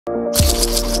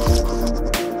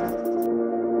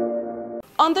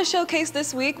On the showcase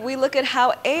this week, we look at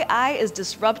how AI is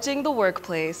disrupting the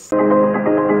workplace.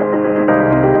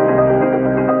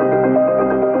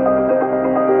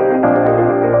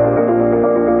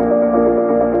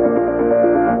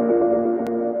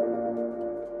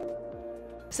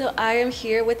 So I am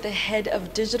here with the head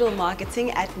of digital marketing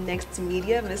at Next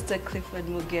Media, Mr. Clifford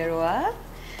Mugerwa.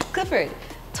 Clifford,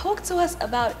 talk to us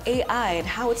about AI and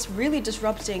how it's really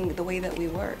disrupting the way that we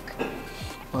work.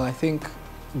 Well, I think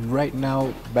right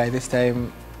now, by this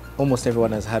time, almost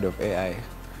everyone has heard of AI.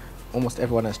 Almost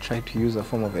everyone has tried to use a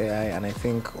form of AI, and I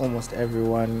think almost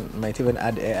everyone might even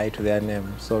add AI to their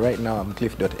name. So right now, I'm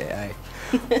Cliff.ai.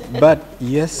 But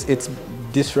yes, it's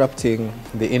disrupting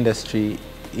the industry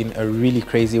in a really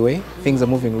crazy way. Things are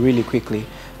moving really quickly,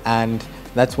 and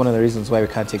that's one of the reasons why we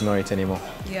can't ignore it anymore.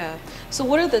 Yeah. So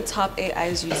what are the top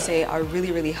AIs you say are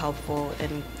really, really helpful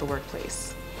in the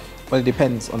workplace? Well, it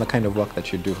depends on the kind of work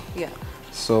that you do. Yeah.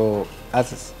 So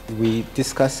as we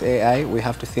discuss AI, we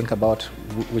have to think about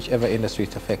whichever industry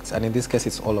it affects, and in this case,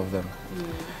 it's all of them.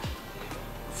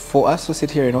 For us who sit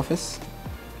here in office,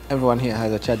 everyone here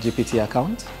has a ChatGPT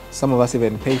account. Some of us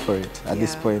even pay for it at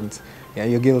this point. Yeah,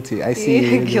 you're guilty. I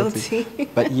see you're guilty.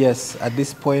 But yes, at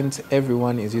this point,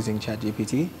 everyone is using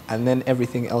ChatGPT, and then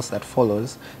everything else that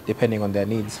follows, depending on their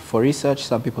needs. For research,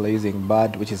 some people are using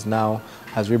Bard, which is now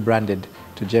has rebranded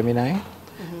to Gemini.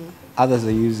 Others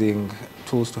are using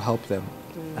tools to help them.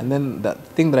 And then the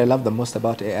thing that I love the most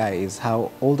about AI is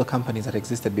how all the companies that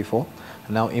existed before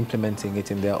are now implementing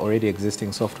it in their already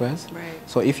existing softwares. Right.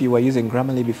 So if you were using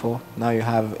Grammarly before, now you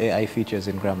have AI features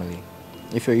in Grammarly.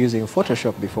 If you're using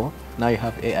Photoshop before, now you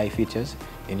have AI features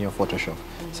in your Photoshop.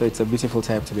 So it's a beautiful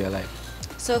time to be alive.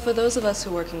 So for those of us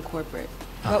who work in corporate,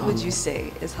 what would you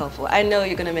say is helpful? I know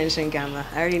you're going to mention Gamma.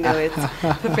 I already know it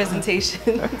for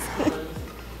presentations.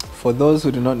 For those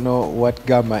who do not know what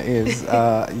Gamma is,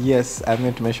 yes, I'm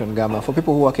going to mention Gamma. For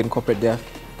people who work in corporate, there are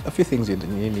a few things you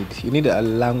need. You need a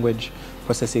language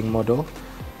processing model.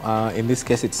 In this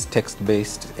case, it's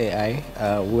text-based AI,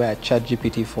 where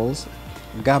ChatGPT falls.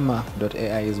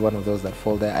 Gamma.ai is one of those that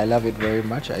fall there. I love it very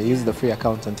much. I use the free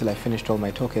account until I finished all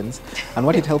my tokens. And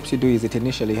what it helps you do is it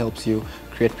initially helps you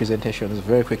create presentations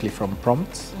very quickly from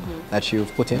prompts that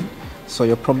you've put in. So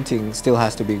your prompting still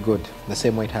has to be good, the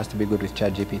same way it has to be good with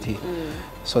ChatGPT.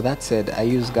 So that said, I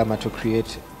use Gamma to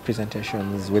create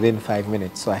presentations within 5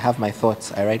 minutes. So I have my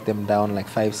thoughts, I write them down like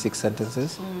 5-6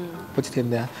 sentences, put it in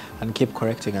there and keep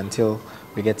correcting until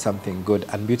we get something good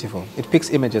and beautiful. It picks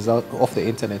images out off the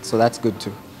internet, so that's good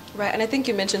too. Right, and I think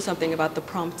you mentioned something about the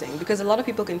prompting, because a lot of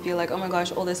people can feel like, oh my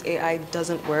gosh, all this AI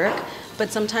doesn't work, but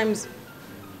sometimes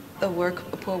a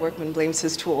poor workman blames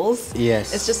his tools.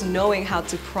 Yes. It's just knowing how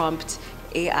to prompt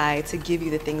AI to give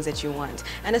you the things that you want.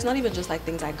 And it's not even just like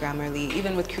things like Grammarly,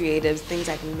 even with creatives, things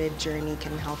like Mid-Journey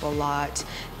can help a lot.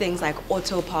 Things like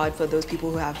Autopod for those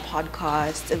people who have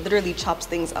podcasts. It literally chops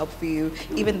things up for you,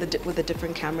 even with the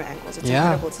different camera angles. It's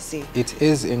incredible to see. It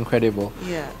is incredible.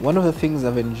 Yeah. One of the things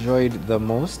I've enjoyed the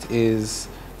most is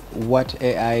what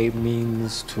AI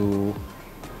means to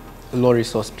low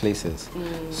resource places.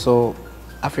 So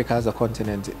Africa as a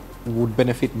continent would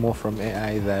benefit more from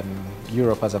AI than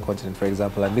Europe as a continent, for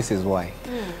example, and this is why.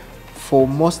 For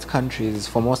most countries,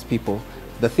 for most people,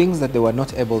 the things that they were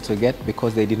not able to get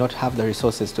because they did not have the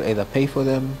resources to either pay for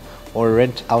them or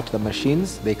rent out the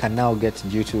machines, they can now get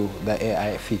due to the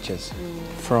AI features.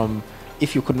 From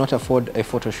if you could not afford a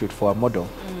photo shoot for a model,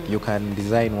 you can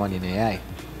design one in AI.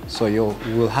 So you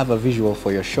will have a visual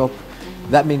for your shop.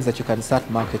 That means that you can start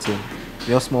marketing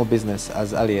your small business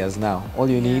as early as now. All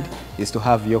you need is to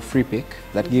have your free pick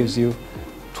that gives you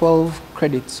 12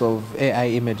 credits of AI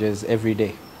images every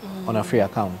day on a free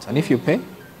account. And if you pay,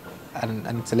 and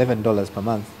it's $11 per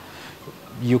month,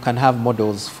 you can have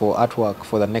models for artwork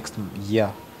for the next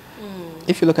year.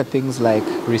 If you look at things like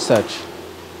research,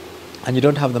 and you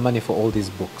don't have the money for all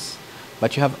these books,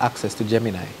 but you have access to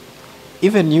Gemini,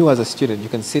 even you as a student, you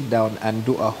can sit down and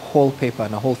do a whole paper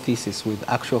and a whole thesis with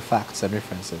actual facts and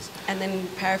references. And then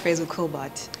paraphrase with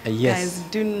Cobot. Yes. Guys,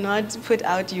 do not put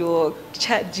out your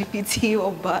ChatGPT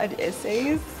or Bard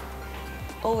essays.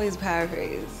 Always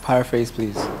paraphrase. Paraphrase,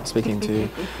 please, speaking to you.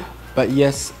 But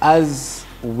yes, as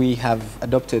we have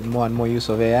adopted more and more use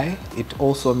of AI, it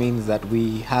also means that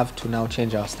we have to now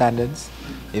change our standards.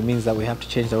 It means that we have to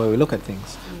change the way we look at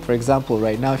things. For example,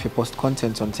 right now, if you post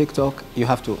content on TikTok, you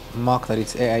have to mark that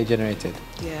it's AI generated,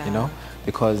 you know,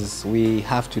 because we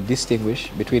have to distinguish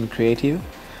between creative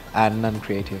and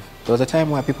non-creative. There was a time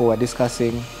where people were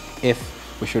discussing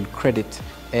if we should credit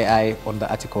AI on the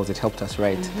articles it helped us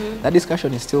write. That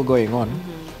discussion is still going on,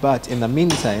 but in the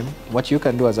meantime, what you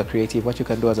can do as a creative, what you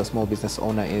can do as a small business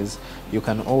owner is you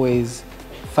can always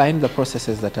find the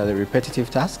processes that are the repetitive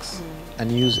tasks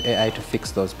and use AI to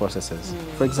fix those processes.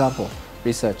 For example,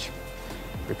 research,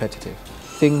 repetitive.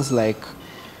 Things like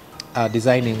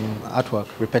designing artwork,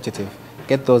 repetitive.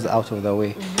 Get those out of the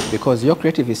way because your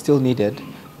creative is still needed,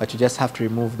 but you just have to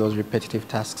remove those repetitive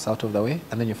tasks out of the way,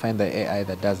 and then you find the AI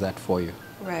that does that for you.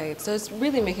 Right, so it's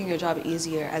really making your job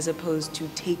easier as opposed to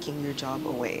taking your job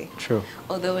away. True.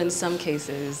 Although in some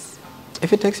cases...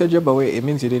 If it takes your job away, it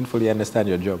means you didn't fully understand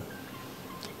your job.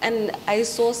 And I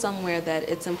saw somewhere that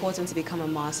it's important to become a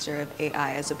master of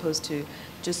AI as opposed to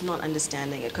just not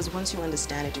understanding it, because once you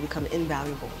understand it, you become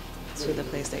invaluable to the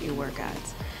place that you work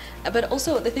at. But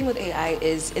also, the thing with AI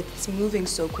is it's moving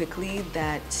so quickly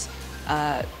that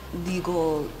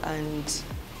legal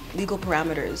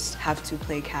parameters have to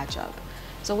play catch up.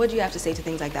 So what do you have to say to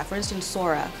things like that? For instance,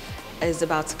 Sora is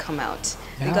about to come out.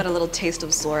 Yeah. We got a little taste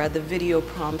of Sora, the video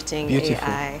prompting Beautiful.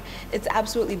 AI. It's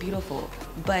absolutely beautiful.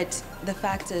 But the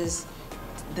fact is,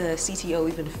 the CTO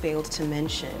even failed to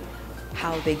mention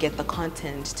how they get the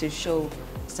content to show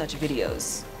such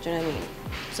videos. Do you know what I mean?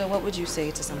 So what would you say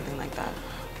to something like that?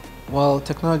 Well,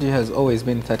 technology has always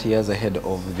been 30 years ahead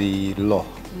of the law.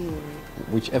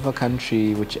 Whichever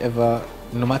country,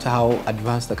 no matter how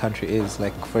advanced the country is,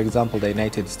 like for example the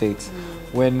United States,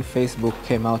 when Facebook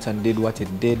came out and did what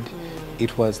it did,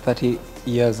 it was 30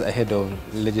 years ahead of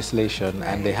legislation,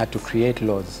 and they had to create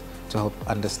laws to help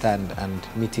understand and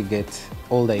mitigate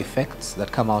all the effects that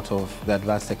come out of the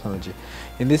advanced technology.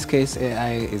 In this case,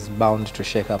 AI is bound to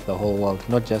shake up the whole world,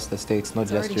 not just the States, not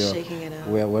just Europe. Shaking it up.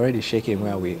 We're already shaking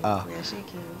where we are. We are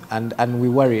shaking. And we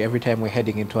worry every time we're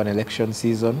heading into an election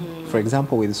season. For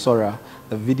example, with Sora,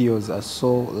 the videos are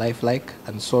so lifelike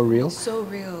and so real. So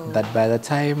real. That by the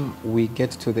time we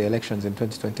get to the elections in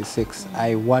 2026,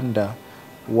 I wonder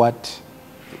what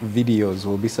videos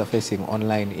will be surfacing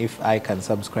online if I can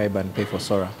subscribe and pay for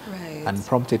Sora and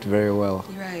prompt it very well.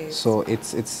 So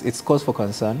it's cause for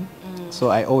concern. So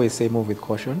I always say move with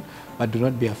caution, but do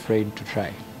not be afraid to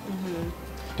try.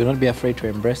 Do not be afraid to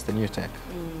embrace the new tech.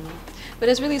 But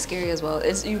it's really scary as well.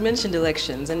 You mentioned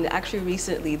elections, and actually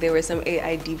recently there were some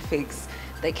AI deepfakes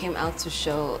that came out to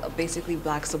show basically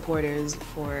black supporters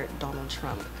for Donald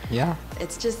Trump. Yeah.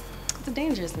 It's a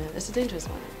dangerous one. It's a dangerous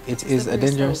one. It is a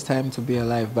dangerous time to be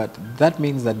alive, but that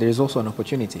means that there is also an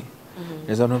opportunity.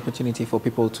 There's an opportunity for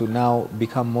people to now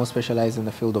become more specialized in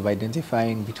the field of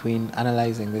identifying,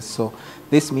 analyzing this. So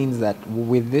this means that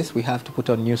with this, we have to put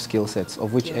on new skill sets,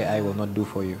 of which AI will not do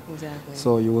for you. Exactly.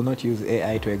 So you will not use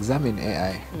AI to examine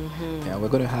AI. Yeah, we're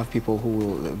going to have people who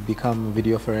will become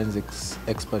video forensics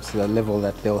experts to the level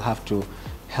that they'll have to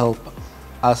help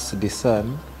us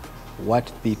discern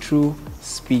what the true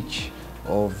speech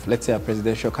of, let's say, a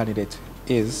presidential candidate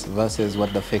is versus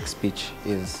what the fake speech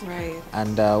is.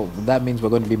 And that means we're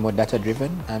going to be more data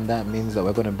driven, and that means that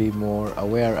we're going to be more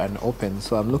aware and open.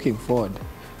 So I'm looking forward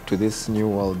to this new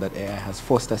world that AI has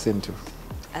forced us into.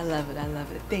 I love it. I love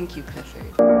it. Thank you,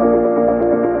 Clifford.